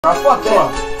Bro, fuck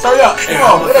that. Hurry up. Come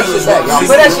on, put that shit back, y'all.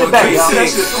 Put that shit back, y'all. Put that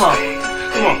shit. Come on.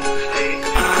 Come on.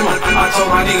 I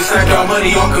told my niggas stack y'all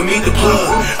money, y'all can meet the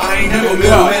plug. I ain't never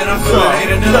middle man, I'm feeling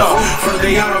ain't enough. First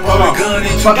day out, I brought a gun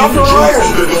and you get the drugs.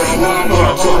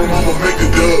 I told him I'ma make a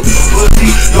dub.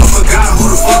 Pussy, y'all forgot who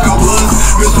the fuck I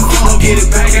was. Mr. Paul, get it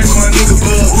back, that's my nigga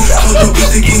bug. Told your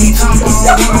bitch to give me top, I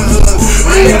don't want a hug.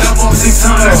 Ran it up off 6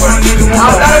 times, that's my nigga bug.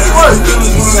 How that work?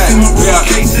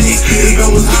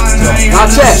 Now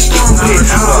check.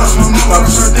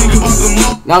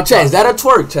 Now check, is that a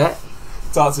twerk, chat?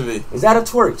 Talk to me. Is that a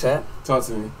twerk, chat? Talk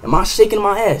to me. Am I shaking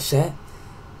my ass, chat?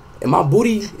 And my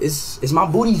booty is my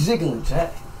booty jiggling,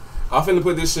 chat? I'm finna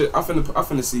put this shit. I'm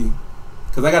finna see,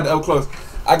 cause I got the up close.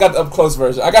 I got the up close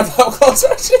version. I'm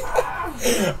finna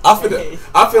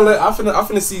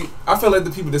see. I'm finna let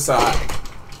the people decide.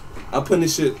 I'm putting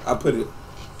this shit. I'm finna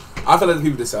let the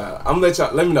people decide. I'm gonna let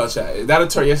y'all. Let me know, chat. Is that a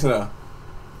twerk? Yes or no?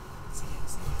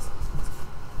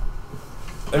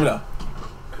 Let me know.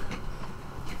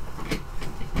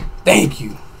 Thank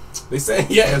you. They say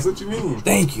yes. What you mean?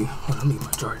 Thank you. Hold on, let me get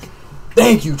my charger.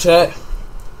 Thank you, chat.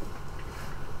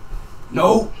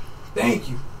 No. Thank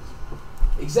you.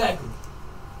 Exactly.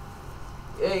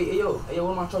 Hey, yo,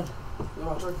 where's my charger? Where's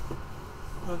my charger?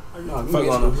 No, Fuck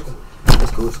on them.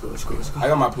 Let's go. I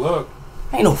got my plug.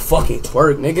 Ain't no fucking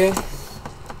twerk, nigga.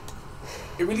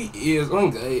 It really is. Oh,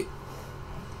 good.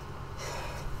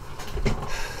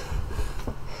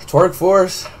 Twerk for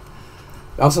us.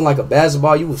 Bouncing like a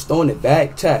basketball, you was throwing it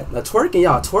back. Chat. Now twerking,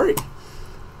 y'all twerk.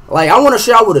 Like, I want to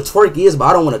show y'all what a twerk is, but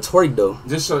I don't want to twerk though.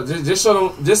 Just show them.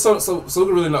 So we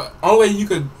can really know. Only way you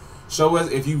could show us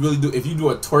if you do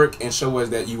a twerk and show us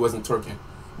that you wasn't twerking.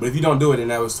 But if you don't do it, then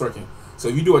that was twerking. So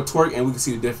if you do a twerk and we can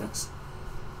see the difference.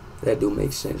 That do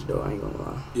make sense though. I ain't gonna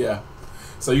lie. Yeah.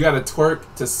 So you got to twerk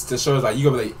to show us, like, you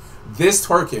gotta be like, this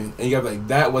twerking, and you gotta be like,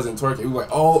 that wasn't twerking. We're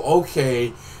like, oh,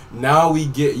 okay. Now we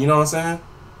get, you know what I'm saying?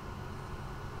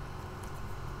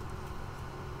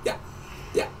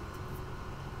 Yeah.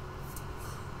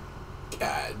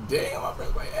 God damn, my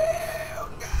friend's like, hell,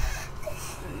 God.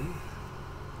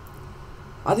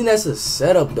 I think that's a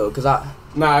setup though, cause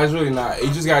Nah, it's really not.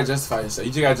 You just gotta justify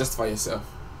yourself.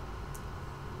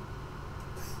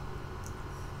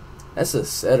 That's a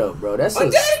setup, bro. That's I'm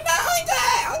a.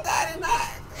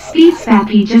 Speed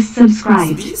Pappy just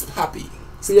subscribed. Speed Pappy.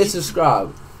 Just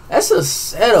subscribe. That's a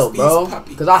setup, bro.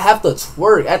 Puppy. Cause I have to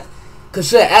twerk at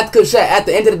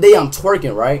the end of the day, I'm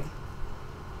twerking, right?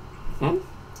 Hmm?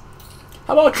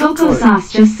 How about you Coco twerk?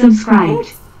 Sauce just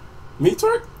subscribed. Me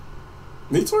twerk?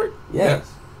 Me twerk?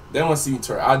 Yes. They want to see me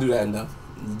twerk. I do that enough.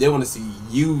 They want to see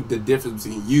you, the difference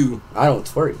between you. I don't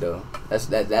twerk though. That's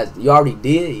you already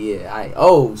did,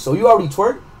 yeah. So you already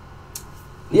twerk?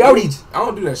 You already? I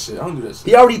don't do that shit.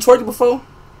 You already twerked before?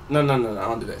 No. I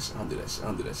don't do that shit. I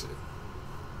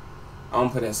don't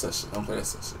put that such shit.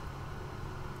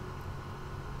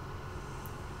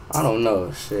 I don't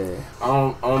know, shit. I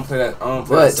don't play that.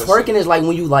 But twerking is like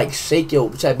when you like shake your.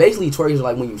 Basically, twerking is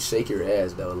like when you shake your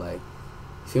ass though. Like,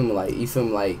 you feel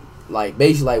me like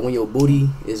basically like when your booty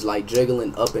is like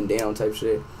jiggling up and down type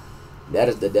shit. That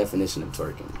is the definition of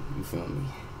twerking. You feel me?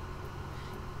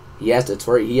 He has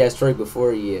twerked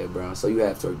before, yeah, bro. So you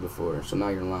have twerked before. So now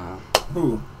you're lying.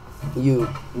 Who? You.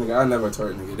 Nigga, I never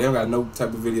twerk, nigga. They don't got no type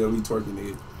of video of me twerking,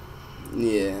 nigga.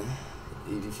 Yeah.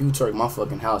 If you twerk, my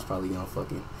fucking house probably gonna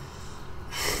fucking.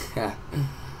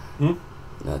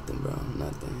 Nothing, bro.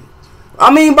 Nothing.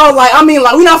 I mean, bro.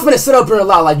 We not finna sit up here and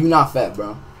lie like you not fat,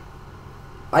 bro.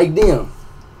 Like, damn.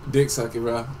 Dick sucking,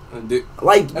 bro. Dick.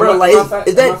 Like, bro.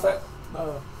 Is that?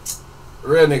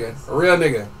 Real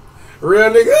nigga.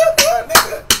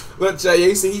 Look, Jay,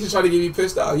 you see, he just trying to get me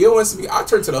pissed off. You don't want to see me. I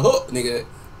turn to the hook, nigga.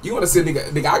 You want to see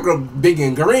nigga? I grow big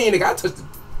and green, nigga. I touch the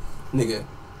nigga.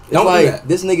 Don't like, do that.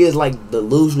 This nigga is like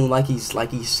delusional, like he's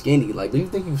skinny. Like, do you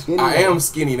think you skinny? I am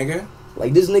skinny, nigga.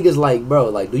 Like, this nigga's like, bro.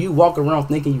 Like, do you walk around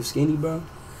thinking you skinny, bro?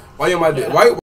 Why you on my dick? Why?